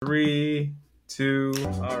3, 2.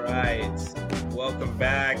 All right. Welcome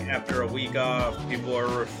back after a week off. People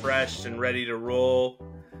are refreshed and ready to roll.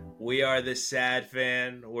 We are the Sad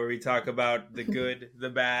Fan, where we talk about the good, the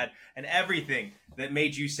bad, and everything that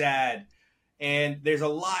made you sad. And there's a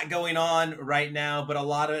lot going on right now, but a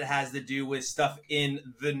lot of it has to do with stuff in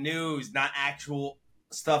the news, not actual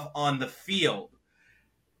stuff on the field.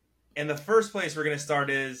 And the first place we're going to start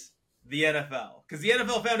is the NFL, because the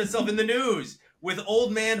NFL found itself in the news with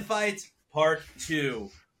Old Man Fights Part 2.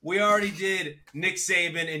 We already did Nick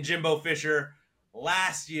Saban and Jimbo Fisher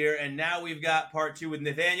last year, and now we've got Part 2 with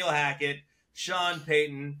Nathaniel Hackett, Sean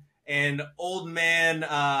Payton, and Old Man,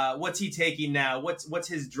 what's he taking now? What's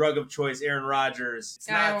his drug of choice, Aaron Rodgers? It's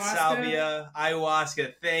not salvia,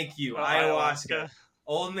 ayahuasca. Thank you, ayahuasca.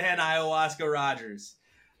 Old Man Ayahuasca Rodgers,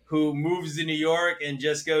 who moves to New York and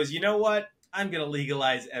just goes, you know what? I'm going to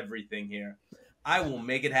legalize everything here. I will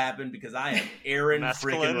make it happen because I am Aaron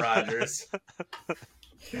freaking Rodgers.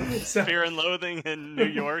 So, Fear and Loathing in New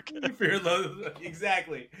York. Fear and Loathing,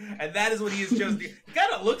 exactly. And that is what he has chosen. He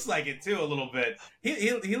kind of looks like it, too, a little bit. He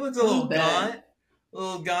looks a little gaunt.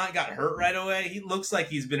 Got hurt right away. He looks like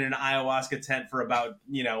he's been in an ayahuasca tent for about,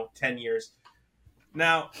 10 years.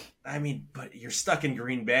 Now, I mean, but you're stuck in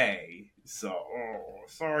Green Bay. So,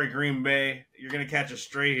 sorry, Green Bay. You're going to catch a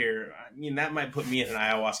stray here. I mean, that might put me in an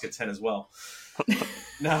ayahuasca tent as well.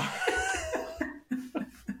 No.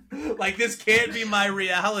 Like, this can't be my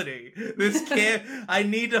reality. I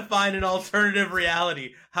need to find an alternative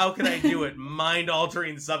reality. How can I do it?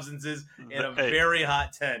 Mind-altering substances in a very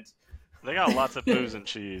hot tent. They got lots of booze and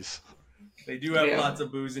cheese. They do have lots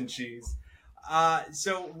of booze and cheese.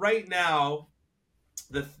 So, right now,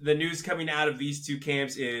 the news coming out of these two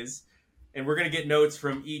camps is... And we're going to get notes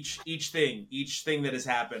from each thing that has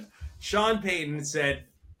happened. Sean Payton said,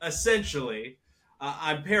 essentially,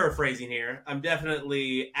 I'm paraphrasing here. I'm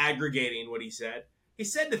definitely aggregating what he said. He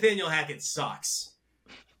said Nathaniel Hackett sucks.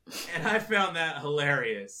 And I found that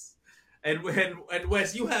hilarious. And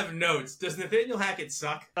Wes, you have notes. Does Nathaniel Hackett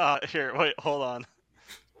suck? Here, wait, hold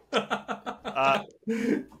on.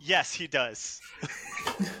 Yes, he does.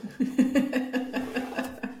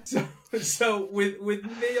 So with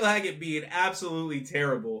Nathaniel Hackett being absolutely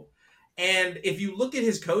terrible, and if you look at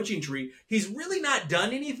his coaching tree, he's really not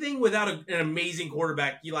done anything without an amazing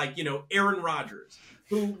quarterback like, Aaron Rodgers,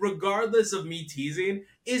 who, regardless of me teasing,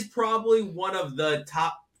 is probably one of the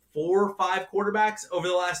top 4 or 5 quarterbacks over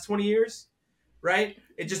the last 20 years, right?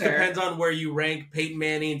 It just depends on where you rank Peyton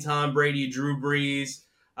Manning, Tom Brady, Drew Brees,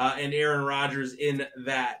 and Aaron Rodgers in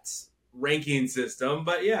that ranking system.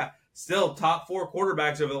 But yeah. Still top 4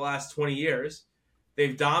 quarterbacks over the last 20 years.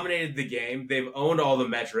 They've dominated the game. They've owned all the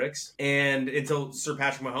metrics, and until Sir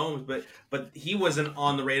Patrick Mahomes, but he wasn't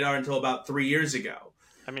on the radar until about 3 years ago.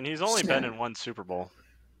 I mean, he's only been in 1 Super Bowl.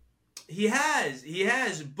 He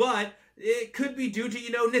has, but it could be due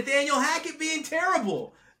to, Nathaniel Hackett being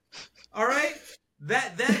terrible. All right?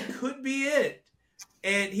 That could be it.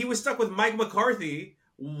 And he was stuck with Mike McCarthy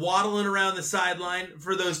waddling around the sideline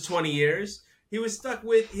for those 20 years. He was stuck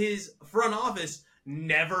with his front office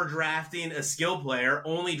never drafting a skill player,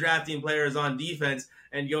 only drafting players on defense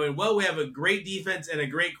and going, well, we have a great defense and a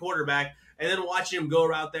great quarterback, and then watching him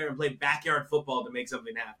go out there and play backyard football to make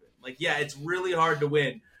something happen. Like, yeah, it's really hard to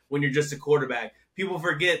win when you're just a quarterback. People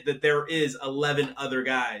forget that there is 10 other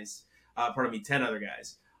guys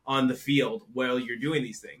on the field while you're doing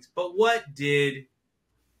these things. But what did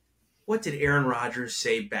Aaron Rodgers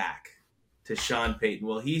say back to Sean Payton?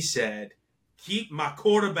 Well, he said, keep my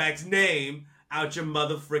quarterback's name out your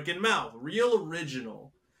mother-frickin' mouth. Real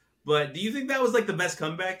original. But do you think that was like the best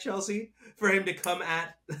comeback, Chelsea, for him to come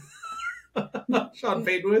at Sean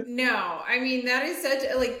Payton with? No, I mean, that is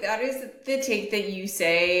that is the take that you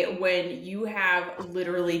say when you have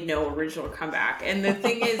literally no original comeback. And the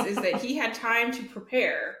thing is that he had time to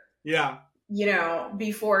prepare. Yeah.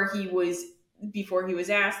 Before he was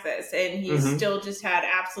asked this, and he still just had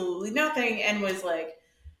absolutely nothing and was like,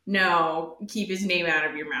 no, keep his name out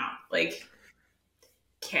of your mouth. Like,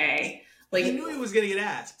 okay. Like, he knew he was going to get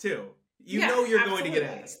asked, too. You're going to get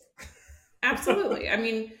asked. Absolutely. I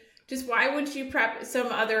mean, just why wouldn't you prep some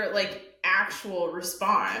other, actual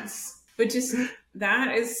response? But just,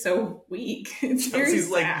 that is so weak. It's very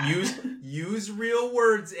sad. Use real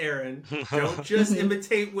words, Aaron. Don't just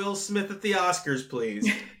imitate Will Smith at the Oscars,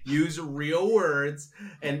 please. Use real words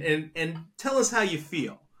and tell us how you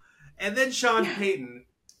feel. And then Sean Payton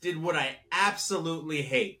did what I absolutely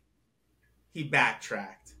hate. He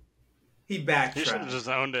backtracked. He should have just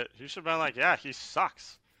owned it. He should have been like, yeah, he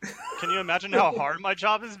sucks. Can you imagine how hard my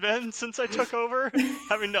job has been since I took over?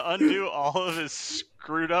 Having to undo all of his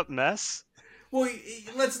screwed up mess? Well,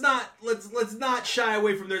 let's not shy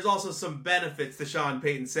away from. There's also some benefits to Sean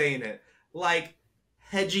Payton saying it, like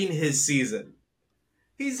hedging his season.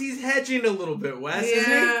 He's hedging a little bit, Wes.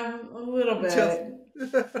 Yeah, a little bit.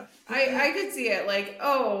 I could see it. Like,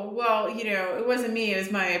 oh well, it wasn't me. It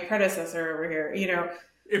was my predecessor over here.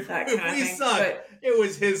 If that we kind of thing. suck, But, it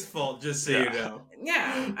was his fault. Just so you know.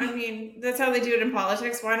 Yeah, I mean that's how they do it in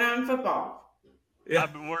politics. Why not in football? Yeah.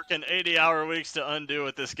 I've been working 80-hour weeks to undo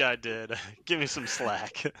what this guy did. Give me some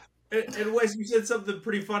slack. And Wes, you said something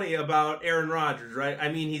pretty funny about Aaron Rodgers, right? I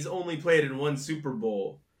mean, he's only played in one Super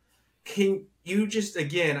Bowl. Can you just,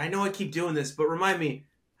 again, I know I keep doing this, but remind me,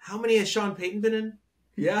 how many has Sean Payton been in?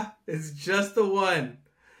 Yeah, it's just the one.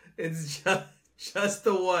 It's just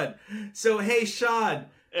the one. So, hey, Sean.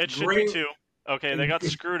 It should be two. Okay, they got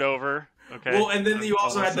screwed over. Okay. Well, and then you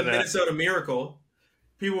also had the Minnesota Miracle.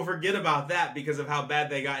 People forget about that because of how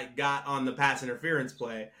bad they got on the pass interference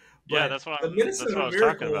play. But yeah, that's what I was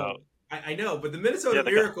talking about. I know, but the Minnesota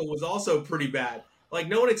Miracle was also pretty bad. Like,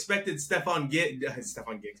 no one expected Stephon Diggs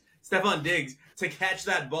to catch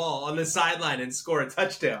that ball on the sideline and score a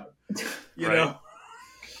touchdown. You know?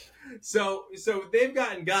 So they've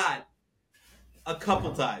got a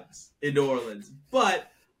couple times in New Orleans.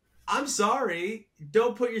 But I'm sorry,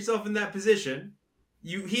 don't put yourself in that position.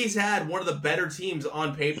 He's had one of the better teams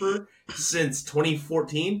on paper since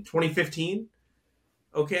 2014, 2015.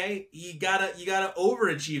 Okay? You gotta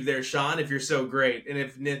overachieve there, Sean, if you're so great. And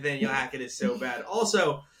if Nathaniel Hackett is so bad.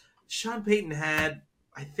 Also, Sean Payton had,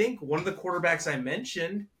 I think, one of the quarterbacks I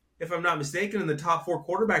mentioned, if I'm not mistaken, in the top 4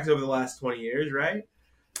 quarterbacks over the last 20 years, right?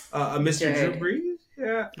 Mr. Drew Brees?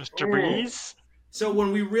 Yeah. Mr. Brees? So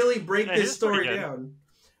when we really break this story down,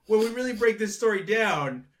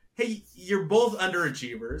 hey, you're both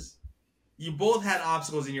underachievers. You both had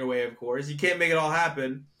obstacles in your way, of course. You can't make it all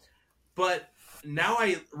happen. But now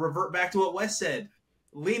I revert back to what Wes said.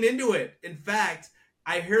 Lean into it. In fact,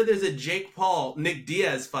 I hear there's a Jake Paul-Nick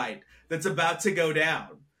Diaz fight that's about to go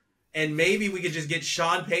down. And maybe we could just get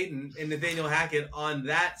Sean Payton and Nathaniel Hackett on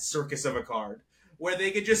that circus of a card where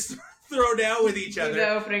they could just throw down with each other. The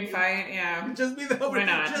opening fight, yeah. Just be the opening.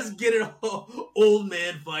 Why not? Just get it all. Old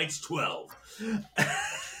man fights 12.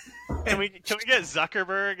 Can we get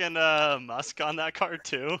Zuckerberg and Musk on that card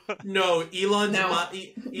too? No, Elon's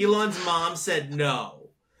mom said no.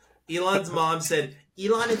 Elon's mom said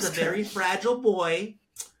Elon is a very fragile boy.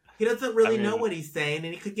 He doesn't really know what he's saying,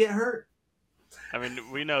 and he could get hurt. I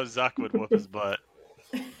mean, we know Zuck would whoop his butt.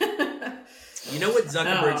 You know what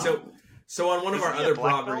Zuckerberg? So on one of our other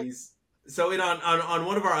properties, on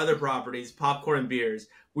one of our other properties, Popcorn and Beers,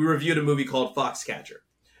 we reviewed a movie called Foxcatcher.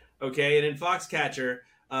 Okay, and in Foxcatcher,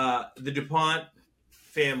 the DuPont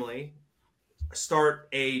family start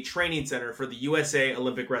a training center for the USA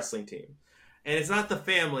Olympic wrestling team. And it's not the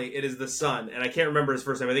family, it is the son. And I can't remember his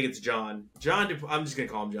first name. I think it's John. I'm just going to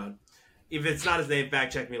call him John. If it's not his name,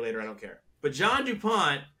 fact check me later. I don't care. But John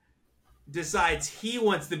DuPont decides he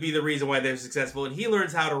wants to be the reason why they're successful, and he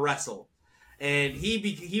learns how to wrestle. And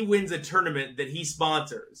he wins a tournament that he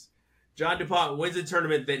sponsors. John DuPont wins a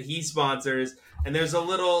tournament that he sponsors, and there's a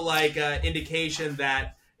little indication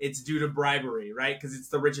that it's due to bribery, right? Because it's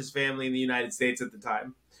the richest family in the United States at the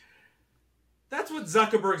time. That's what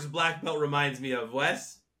Zuckerberg's black belt reminds me of,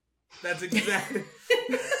 Wes. That's exactly...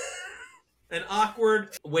 An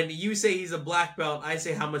awkward... When you say he's a black belt, I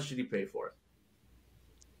say, how much did he pay for it?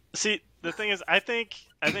 See, the thing is, I think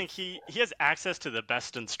he has access to the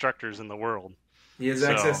best instructors in the world. He has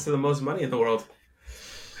access to the most money in the world.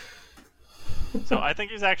 So I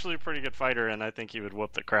think he's actually a pretty good fighter, and I think he would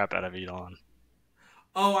whoop the crap out of Elon.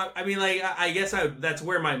 Oh, I mean, I guess that's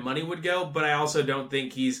where my money would go, but I also don't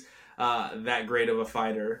think he's that great of a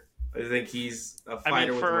fighter. I think he's a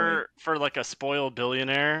fighter with money. For like a spoiled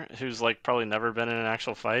billionaire who's probably never been in an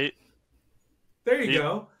actual fight. There you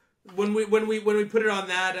go. When we put it on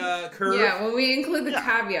that curve. Yeah, when we include the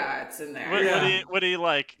caveats in there. Would he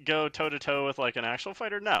go toe to toe with an actual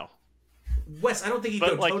fighter? No. Wes, I don't think he'd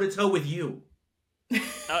go toe to toe with you.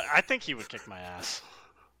 I think he would kick my ass.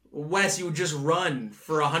 Wes, you would just run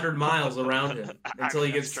for 100 miles around him until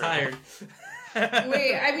he gets tired.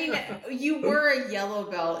 Wait, I mean, you were a yellow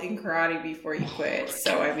belt in karate before you quit,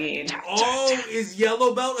 so I mean... Oh, is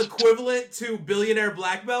yellow belt equivalent to billionaire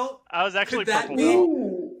black belt? I was actually Could purple that belt.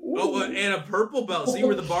 Ooh. Oh, and a purple belt, so you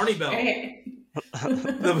were the Barney belt.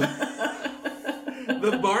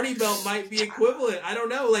 The Barney belt might be equivalent. I don't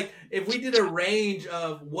know. If we did a range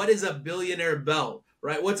of what is a billionaire belt,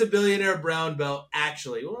 right? What's a billionaire brown belt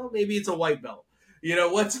actually? Well, maybe it's a white belt.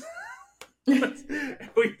 What's... when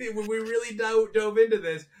we really dove into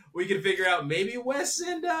this, we can figure out maybe Wes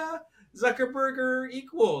and Zuckerberg are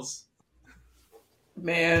equals.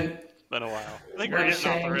 Man. Been a while. I think What we're a getting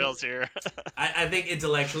off the shame. rails here. I think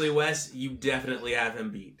intellectually, Wes, you definitely have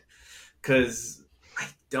him beat. Because I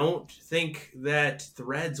don't think that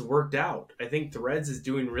Threads worked out. I think Threads is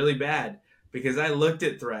doing really bad. Because I looked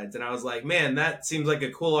at Threads and I was like, man, that seems like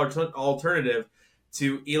a cool alternative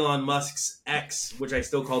to Elon Musk's X, which I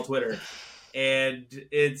still call Twitter. And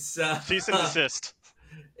it's Cease and desist.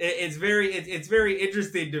 It's very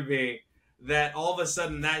interesting to me that all of a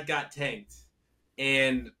sudden that got tanked.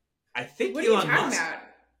 And I think What are you Elon talking Musk about?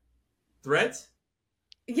 Threads,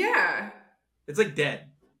 Yeah. it's like dead.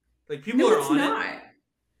 Like people No, are it's on not. it.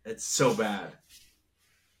 It's so bad.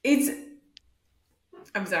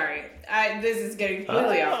 I'm sorry. This is getting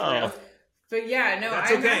completely off the rails. But yeah, no,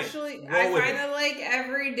 That's I'm okay. actually, Roll I with find it. that like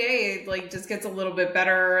every day, like just gets a little bit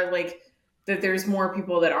better. Like that there's more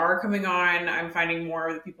people that are coming on. I'm finding more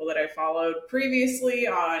of the people that I followed previously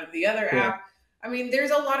on the other Yeah. app. I mean, there's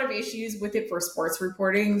a lot of issues with it for sports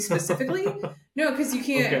reporting specifically. No, because you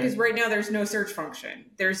can't, Okay. because right now there's no search function.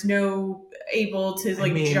 There's no able to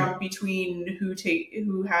like jump between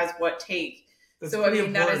who has what take. That's So I pretty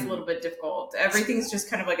mean that is a important. little bit difficult. Everything's just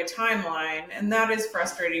kind of like a timeline, and that is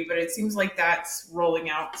frustrating. But it seems like that's rolling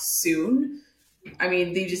out soon. I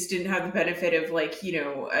mean, they just didn't have the benefit of like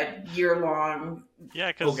a year long.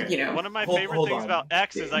 Yeah, because Okay. one of my Hold favorite things on. about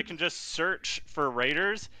X is I can just search for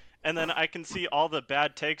Raiders, and then I can see all the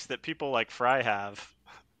bad takes that people like Fry have.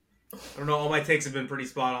 I don't know. All my takes have been pretty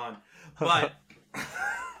spot on, but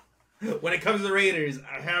when it comes to the Raiders,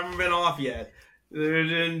 I haven't been off yet. They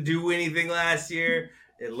didn't do anything last year.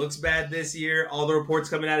 It looks bad this year. All the reports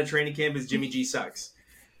coming out of training camp is Jimmy G sucks.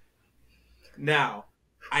 Now,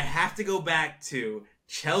 I have to go back to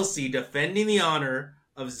Chelsea defending the honor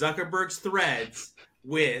of Zuckerberg's Threads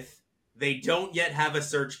with they don't yet have a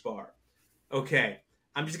search bar. Okay,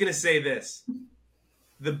 I'm just going to say this.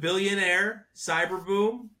 The billionaire cyber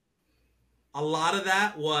boom, a lot of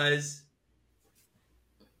that was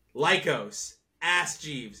Lycos, Ask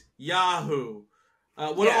Jeeves, Yahoo.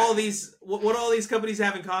 What do all these companies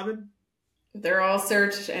have in common? They're all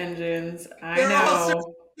search engines. They're all search-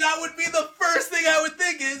 That would be the first thing I would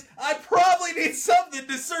think is I probably need something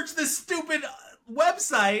to search this stupid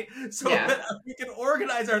website so that we can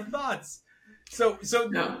organize our thoughts. So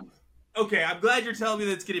No. Okay, I'm glad you're telling me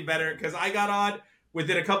that it's getting better because I got on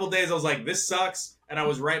within a couple days. I was like, this sucks, and I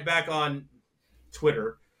was right back on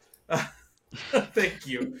Twitter. Thank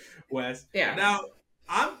you, Wes. Yeah. Now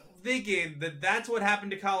I'm thinking that that's what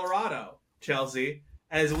happened to Colorado, Chelsea.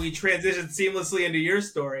 As we transition seamlessly into your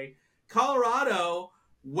story, Colorado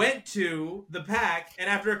went to the Pac, and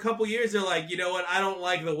after a couple years, they're like, you know what? I don't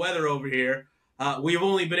like the weather over here. We've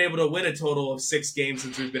only been able to win a total of 6 games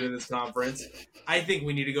since we've been in this conference. I think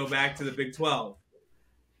we need to go back to the Big 12.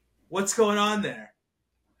 What's going on there?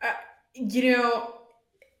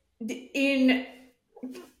 In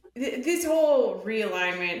this whole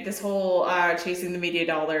realignment, this whole chasing the media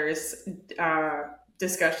dollars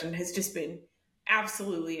discussion has just been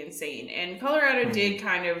absolutely insane. And Colorado did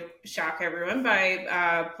kind of shock everyone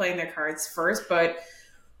by playing their cards first, but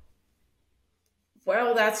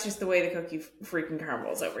well, that's just the way the cookie freaking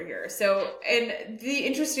crumbles over here. So, and the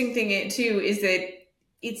interesting thing too is that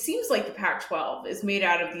it seems like the Pac-12 is made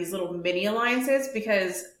out of these little mini alliances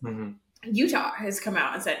because Utah has come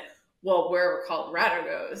out and said, well, wherever Colorado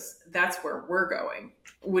goes, that's where we're going,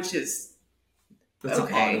 which is That's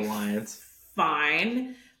an odd alliance.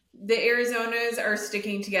 Fine. The Arizonas are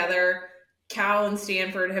sticking together. Cal and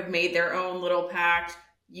Stanford have made their own little pact.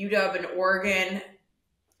 UW and Oregon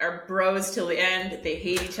are bros till the end. They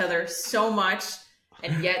hate each other so much,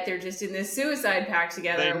 and yet they're just in this suicide pact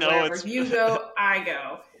together. They know Wherever you go, I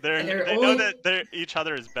go. They know that each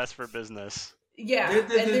other is best for business. Yeah,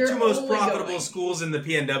 they're the two most profitable going. schools in the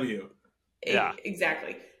PNW. Yeah,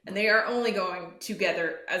 exactly. And they are only going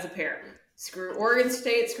together as a pair. Screw Oregon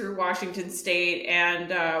State, screw Washington State. And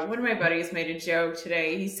one of my buddies made a joke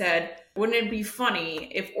today. He said, wouldn't it be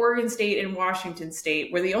funny if Oregon State and Washington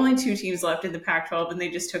State were the only 2 teams left in the Pac-12 and they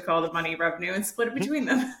just took all the money revenue and split it between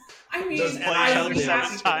them? I mean, Those I would be NIL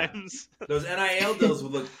happy for them. times. Those NIL deals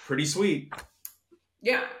would look pretty sweet.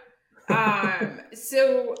 Yeah. But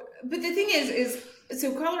the thing is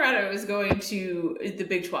so Colorado is going to the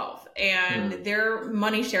Big 12, and their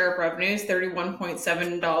money share of revenue is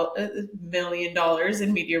 $31.7 million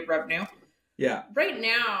in media revenue. Yeah. Right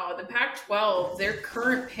now, the Pac-12, their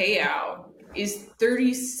current payout is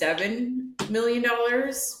 $37 million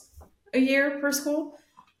a year per school,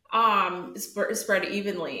 spread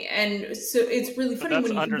evenly. And so it's really funny That's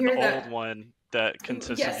when you under compare the that. old one that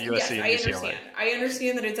consists of USC Yes, and I UCLA. understand. I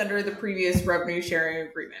understand that it's under the previous revenue sharing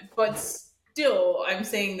agreement, but still, I'm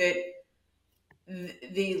saying that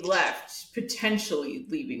they left potentially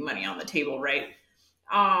leaving money on the table, right?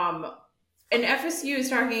 And FSU is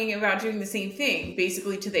talking about doing the same thing,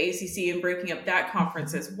 basically to the ACC and breaking up that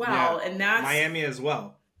conference as well. And that's Miami as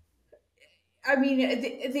well. I mean,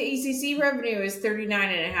 the ACC revenue is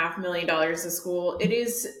 $39.5 million a school. It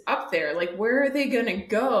is up there. Like, where are they going to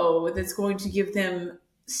go that's going to give them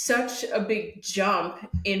such a big jump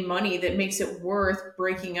in money that makes it worth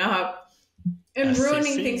breaking up and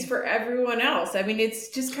ruining things for everyone else? I mean, it's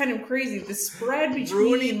just kind of crazy. The spread between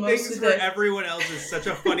ruining things for everyone else is such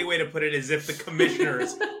a funny way to put it, as if the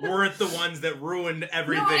commissioners weren't the ones that ruined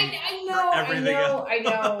everything. No, I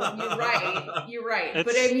know. You're right.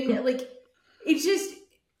 But I mean, like, it's just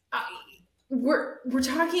we're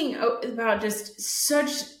talking about just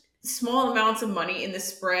such small amounts of money in the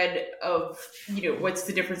spread of, what's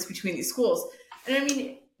the difference between these schools. And I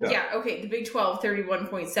mean, okay, the Big 12,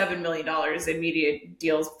 $31.7 million in media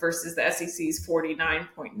deals versus the SEC's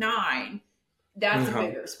 $49.9. That's a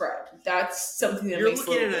bigger spread. That's something that makes a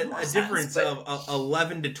little bit more sense. You're looking at a difference of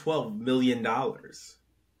 $11 to $12 million.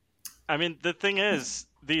 I mean, the thing is,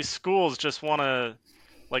 these schools just want to,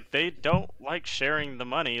 like, they don't like sharing the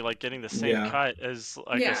money, like getting the same cut as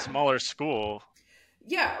like a smaller school.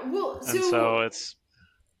 Yeah, well, so it's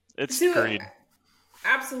greed.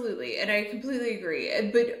 Absolutely, and I completely agree.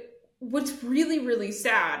 But what's really, really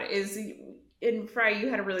sad is, and Fry, you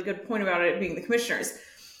had a really good point about it being the commissioners.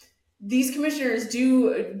 These commissioners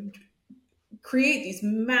do create these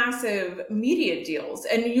massive media deals,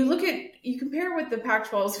 and you compare what the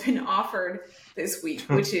Pac-12 has been offered this week,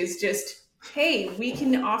 which is just, hey, we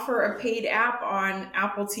can offer a paid app on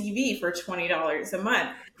Apple TV for $20 a month.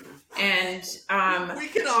 And we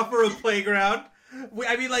can offer a playground.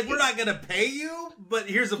 We're not going to pay you, but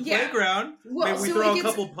here's a playground. Well, maybe we throw a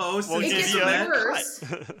couple posts. It gets worse.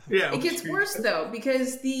 It gets worse, though,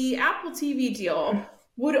 because the Apple TV deal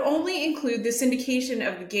would only include the syndication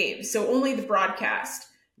of the games, so only the broadcast.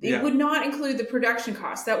 They would not include the production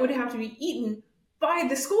costs. That would have to be eaten by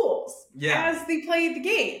the schools as they play the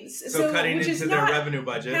games. So cutting into their revenue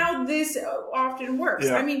budget. How this often works.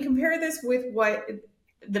 I mean, compare this with what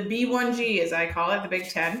the B1G, as I call it, the Big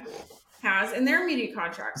Ten, has in their media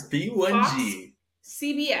contracts. B1G. Fox,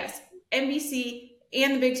 CBS, NBC,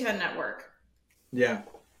 and the Big Ten Network. Yeah.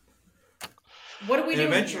 What are we doing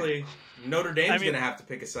eventually, here? Notre Dame's going to have to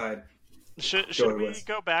pick a side. Should we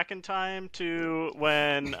go back in time to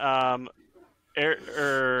when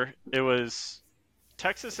it was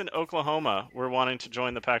Texas and Oklahoma were wanting to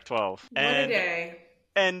join the Pac-12? What a day.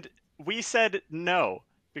 And we said no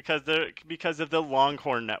because of the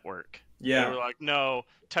Longhorn Network. Yeah. They were like, no,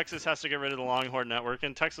 Texas has to get rid of the Longhorn Network.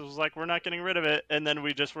 And Texas was like, we're not getting rid of it. And then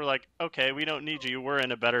we just were like, okay, we don't need you. We're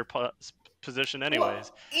in a better position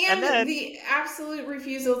anyways. Well, and then the absolute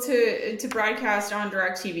refusal to broadcast on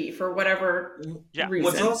DirecTV for whatever reason.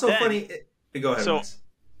 What's also funny... Go ahead, so,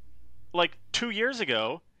 like 2 years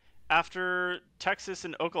ago, after Texas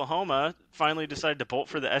and Oklahoma finally decided to bolt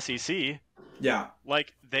for the SEC,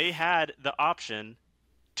 like they had the option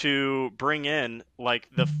to bring in like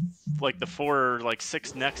the 4 or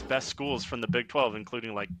 6 next best schools from the Big 12,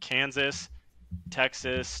 including like Kansas,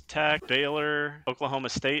 Texas Tech, Baylor, Oklahoma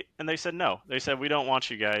State, and they said no. They said, we don't want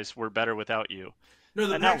you guys. We're better without you. No,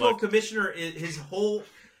 the Pac-12 commissioner, his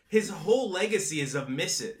whole legacy is of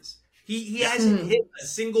misses. He hasn't hit a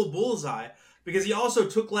single bullseye because he also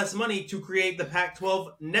took less money to create the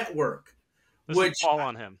Pac-12 network, which all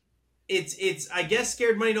on him. It's I guess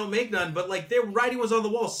scared money don't make none, but like their writing was on the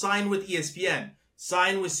wall. Sign with ESPN,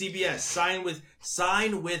 sign with CBS, sign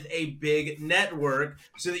with a big network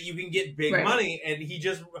so that you can get big money. And he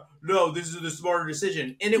just, no, this is the smarter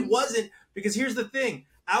decision. And it wasn't, because here's the thing.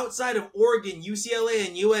 Outside of Oregon, UCLA,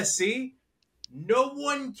 and USC, no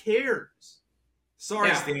one cares.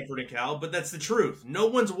 Sorry, Stanford and Cal, but that's the truth. No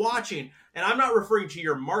one's watching. And I'm not referring to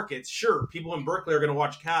your markets. Sure, people in Berkeley are going to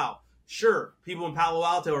watch Cal. Sure, people in Palo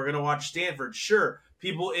Alto are going to watch Stanford. Sure,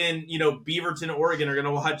 people in, Beaverton, Oregon are going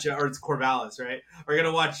to watch, or it's Corvallis, right? Are going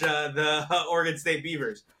to watch the Oregon State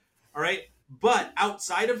Beavers. All right? But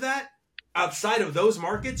outside of that, outside of those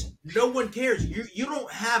markets, no one cares. You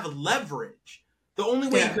don't have leverage. The only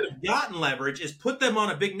way you could have gotten leverage is put them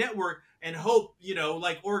on a big network and hope,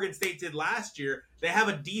 like Oregon State did last year, they have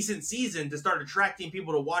a decent season to start attracting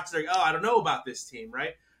people to watch I don't know about this team,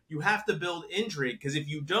 right? You have to build intrigue, because if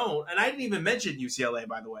you don't, and I didn't even mention UCLA,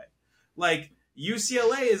 by the way, like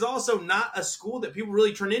UCLA is also not a school that people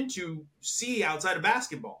really turn into see outside of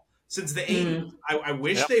basketball since the 80s. I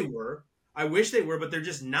wish they were. I wish they were, but they're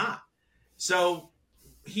just not. So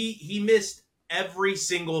he missed every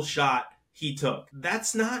single shot he took.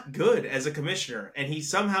 That's not good as a commissioner, and he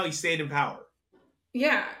stayed in power.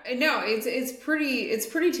 Yeah, no, it's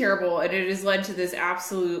pretty terrible, and it has led to this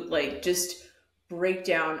absolute like just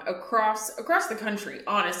breakdown across the country,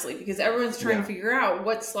 honestly, because everyone's trying to figure out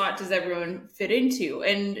what slot does everyone fit into,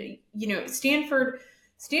 and Stanford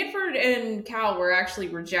and Cal were actually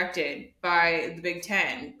rejected by the Big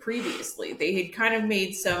Ten previously. They had kind of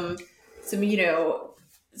made some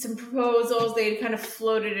proposals. They had kind of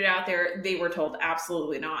floated it out there. They were told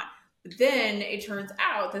absolutely not. But then it turns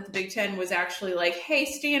out that the Big Ten was actually like, hey,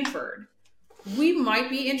 Stanford, we might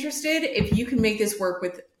be interested if you can make this work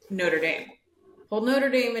with Notre Dame. Pull Notre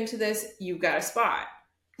Dame into this, you've got a spot.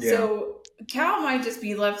 Yeah. So Cal might just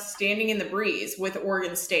be left standing in the breeze with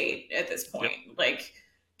Oregon State at this point, like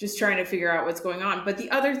just trying to figure out what's going on. But the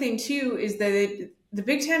other thing, too, is that the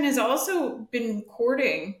Big Ten has also been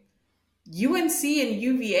courting UNC and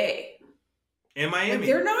UVA. And Miami. Like,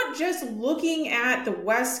 they're not just looking at the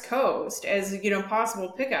West Coast as,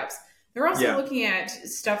 possible pickups. They're also looking at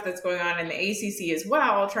stuff that's going on in the ACC as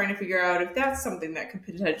well, trying to figure out if that's something that could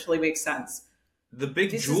potentially make sense.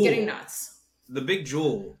 This is getting nuts. The big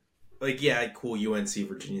jewel, cool, UNC,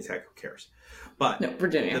 Virginia Tech, who cares? But no,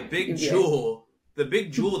 Virginia. The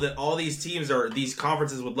big jewel that all these teams these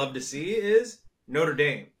conferences would love to see is Notre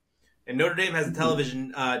Dame. And Notre Dame has a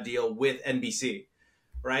television deal with NBC.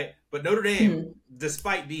 Right? But Notre Dame,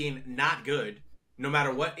 despite being not good, no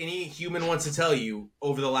matter what any human wants to tell you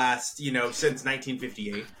over the last, since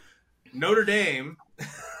 1958, Notre Dame,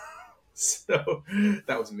 so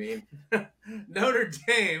that was mean. Notre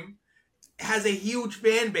Dame has a huge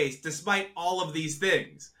fan base despite all of these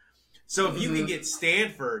things. So if you can get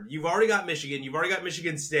Stanford, you've already got Michigan, you've already got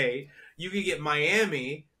Michigan State, you could get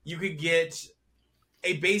Miami, you could get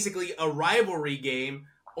basically a rivalry game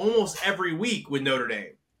almost every week with Notre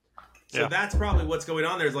Dame. So that's probably what's going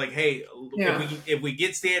on there is like, hey, if we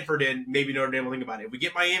get Stanford in, maybe Notre Dame will think about it. If we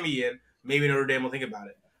get Miami in, maybe Notre Dame will think about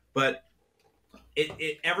it. But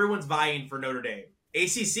everyone's vying for Notre Dame.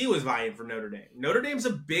 ACC was vying for Notre Dame. Notre Dame's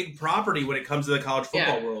a big property when it comes to the college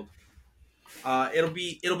football world. It'll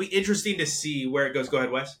be interesting to see where it goes. Go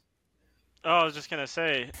ahead, Wes. Oh, I was just going to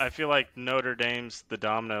say, I feel like Notre Dame's the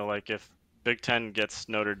domino. Like if Big Ten gets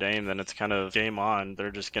Notre Dame, then it's kind of game on.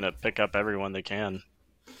 They're just going to pick up everyone they can.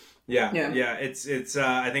 Yeah. It's.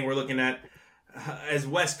 I think we're looking at, as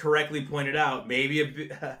Wes correctly pointed out, maybe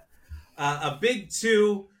a Big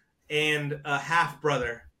Two and a half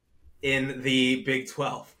brother in the Big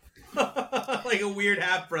 12, like a weird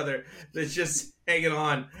half brother that's just hanging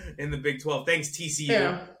on in the Big 12. Thanks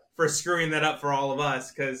TCU for screwing that up for all of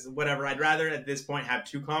us. Because whatever, I'd rather at this point have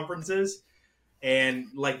two conferences, and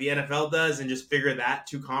like the NFL does, and just figure that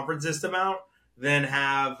two conference system out, than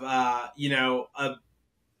have a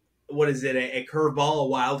curveball, a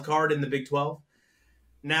wild card in the Big 12.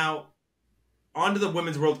 Now, on to the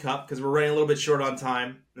Women's World Cup, because we're running a little bit short on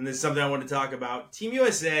time, and this is something I want to talk about. Team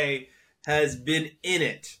USA has been in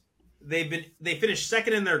it. They finished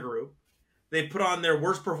second in their group. They put on their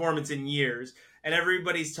worst performance in years, and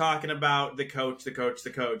everybody's talking about the coach.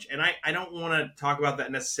 And I don't want to talk about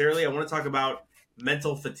that necessarily. I want to talk about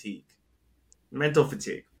mental fatigue.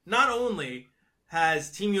 Not only has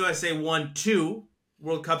Team USA won 2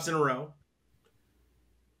 World Cups in a row,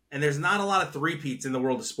 and there's not a lot of three-peats in the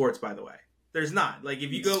world of sports, by the way. There's not. Like,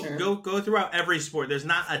 if you go throughout every sport, there's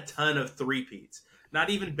not a ton of three-peats. Not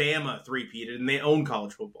even Bama three-peated, and they own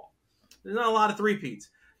college football. There's not a lot of three-peats.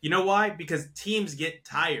 You know why? Because teams get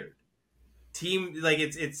tired.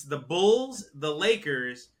 It's the Bulls, the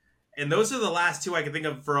Lakers, and those are the last 2 I can think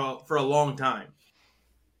of for a long time.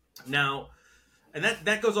 Now, and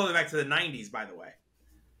that goes all the way back to the 90s, by the way.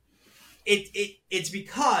 It's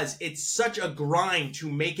because it's such a grind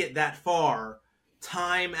to make it that far,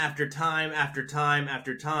 time after time after time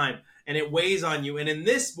after time, and it weighs on you. And in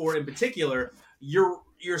this sport in particular,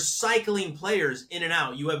 you're cycling players in and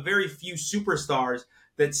out. You have very few superstars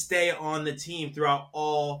that stay on the team throughout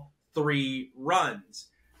all 3 runs.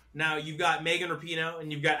 Now, you've got Megan Rapinoe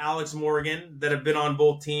and you've got Alex Morgan that have been on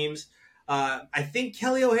both teams. I think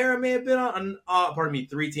Kelly O'Hara may have been on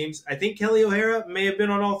 3 teams. I think Kelly O'Hara may have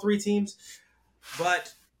been on all 3 teams.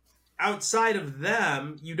 But outside of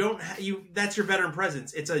them, that's your veteran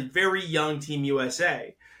presence. It's a very young Team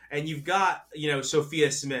USA. And you've got,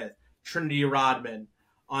 Sophia Smith, Trinity Rodman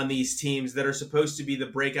on these teams that are supposed to be the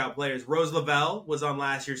breakout players. Rose Lavelle was on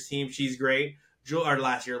last year's team. She's great.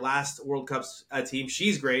 Last World Cup's team.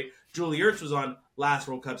 She's great. Julie Ertz was on last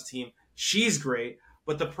World Cup's team. She's great.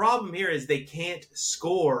 But the problem here is they can't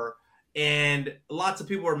score, and lots of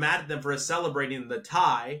people are mad at them for celebrating the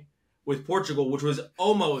tie with Portugal, which was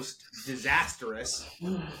almost disastrous.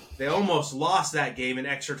 They almost lost that game in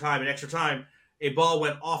extra time. In extra time, a ball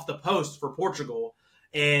went off the post for Portugal.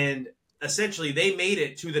 And essentially, they made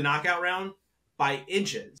it to the knockout round by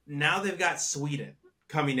inches. Now they've got Sweden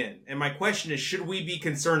coming in. And my question is, should we be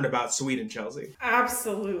concerned about Sweden, Chelsea?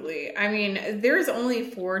 Absolutely. I mean, there's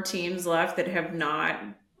only 4 teams left that have not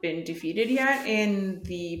been defeated yet in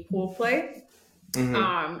the pool play.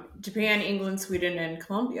 Japan, England, Sweden, and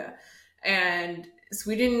Colombia. And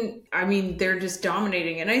Sweden, I mean, they're just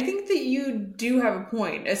dominating. And I think that you do have a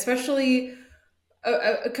point, especially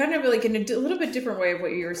a kind of like in a little bit different way of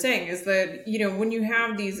what you were saying, is that, you know, when you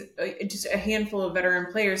have these just a handful of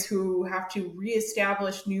veteran players who have to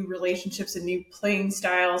reestablish new relationships and new playing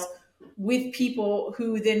styles with people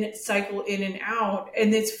who then cycle in and out,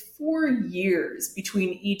 and it's 4 years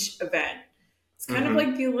between each event. It's kind of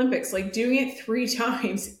like the Olympics, like doing it 3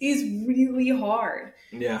 times is really hard.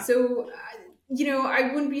 Yeah. So, you know,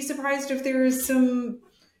 I wouldn't be surprised if there is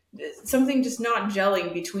something just not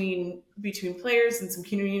gelling between players and some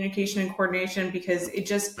communication and coordination, because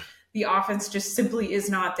the offense just simply is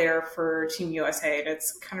not there for Team USA. And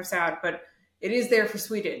it's kind of sad, but it is there for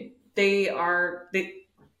Sweden. I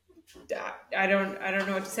don't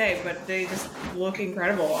know what to say, but they just look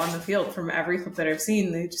incredible on the field from every clip that I've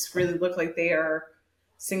seen. They just really look like they are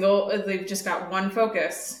they've just got one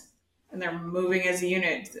focus and they're moving as a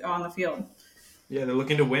unit on the field. Yeah, they're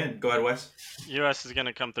looking to win. Go ahead, Wes. U.S. is going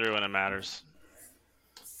to come through when it matters.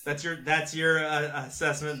 That's your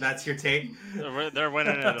assessment. That's your take. They're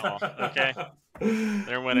winning it all. Okay,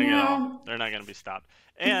 they're winning it all. They're not going to be stopped.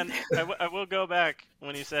 And I will go back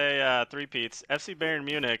when you say 3 peats. FC Bayern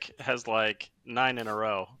Munich has like 9 in a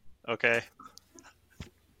row. Okay.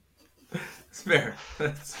 It's fair.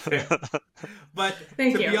 That's fair. But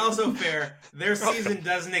to be also fair, their season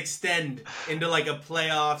doesn't extend into like a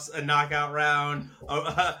playoffs, a knockout round,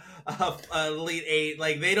 a Elite 8.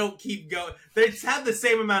 Like, they don't keep going. They just have the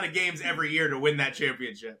same amount of games every year to win that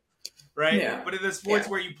championship. Right? Yeah. But in the sports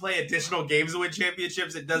where you play additional games to win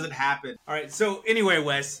championships, it doesn't happen. All right. So anyway,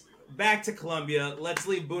 Wes, back to Colombia. Let's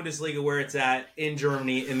leave Bundesliga where it's at in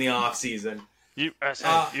Germany in the off season.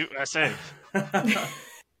 USA.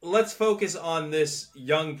 Let's focus on this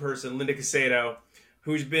young person, Linda Caicedo,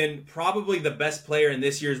 who's been probably the best player in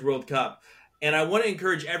this year's World Cup. And I want to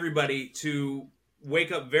encourage everybody to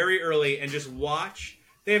wake up very early and just watch.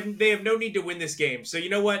 They have no need to win this game. So you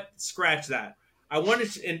know what? Scratch that. I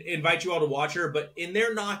wanted to invite you all to watch her, but in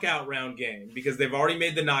their knockout round game, because they've already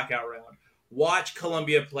made the knockout round, watch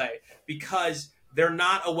Colombia play, because they're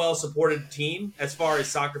not a well-supported team as far as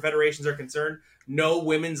soccer federations are concerned. No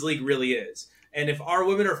women's league really is. And if our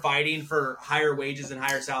women are fighting for higher wages and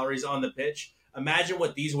higher salaries on the pitch, imagine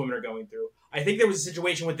what these women are going through. I think there was a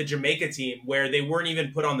situation with the Jamaica team where they weren't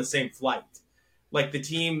even put on the same flight. Like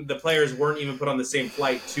the players weren't even put on the same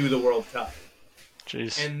flight to the World Cup.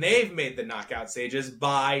 Jeez. And they've made the knockout stages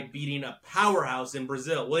by beating a powerhouse in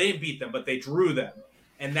Brazil. Well, they didn't beat them, but they drew them.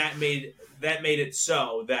 And that made it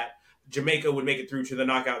so that Jamaica would make it through to the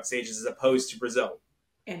knockout stages as opposed to Brazil.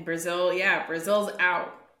 And Brazil's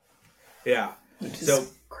out. Yeah. Which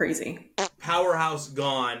is crazy. Powerhouse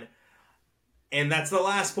gone. And that's the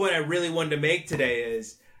last point I really wanted to make today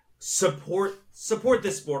is support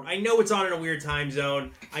this sport. I know it's on in a weird time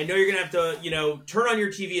zone. I know you're going to have to, turn on your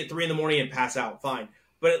TV at 3 a.m. and pass out. Fine.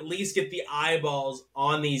 But at least get the eyeballs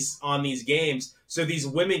on these games so these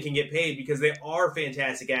women can get paid, because they are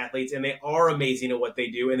fantastic athletes and they are amazing at what they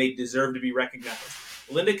do and they deserve to be recognized.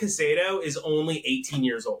 Linda Caicedo is only 18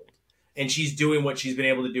 years old. And she's doing what she's been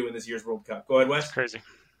able to do in this year's World Cup. Go ahead, Wes. That's crazy.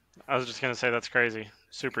 I was just going to say that's crazy.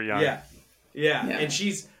 Super young. Yeah. And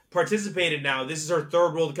she's participated now. This is her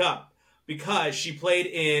 3rd World Cup because she played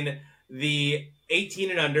in the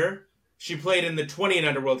 18 and under. She played in the 20 and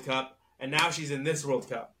under World Cup. And now she's in this World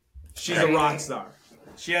Cup. She's a rock star.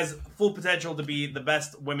 She has full potential to be the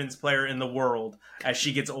best women's player in the world as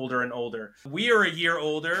she gets older and older. We are a year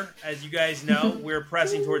older. As you guys know, we're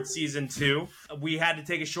pressing towards season 2. We had to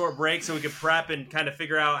take a short break so we could prep and kind of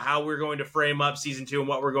figure out how we're going to frame up season 2 and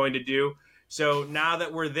what we're going to do. So now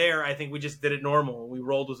that we're there, I think we just did it normal. We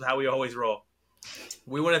rolled with how we always roll.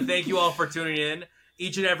 We want to thank you all for tuning in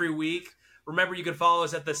each and every week. Remember, you can follow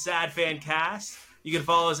us at the Sad Fan Cast. You can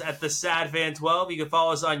follow us at the Sad Fan 12. You can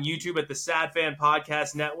follow us on YouTube at the Sad Fan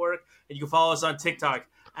Podcast Network. And you can follow us on TikTok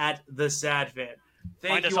at the Sad Fan.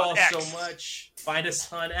 Thank you all so much. Find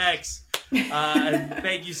us on X.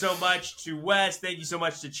 Thank you so much to Wes. Thank you so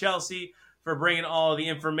much to Chelsea for bringing all the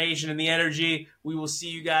information and the energy. We will see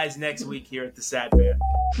you guys next week here at the Sad Fan.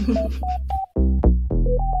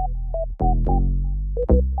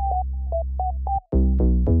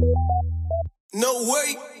 No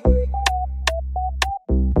way.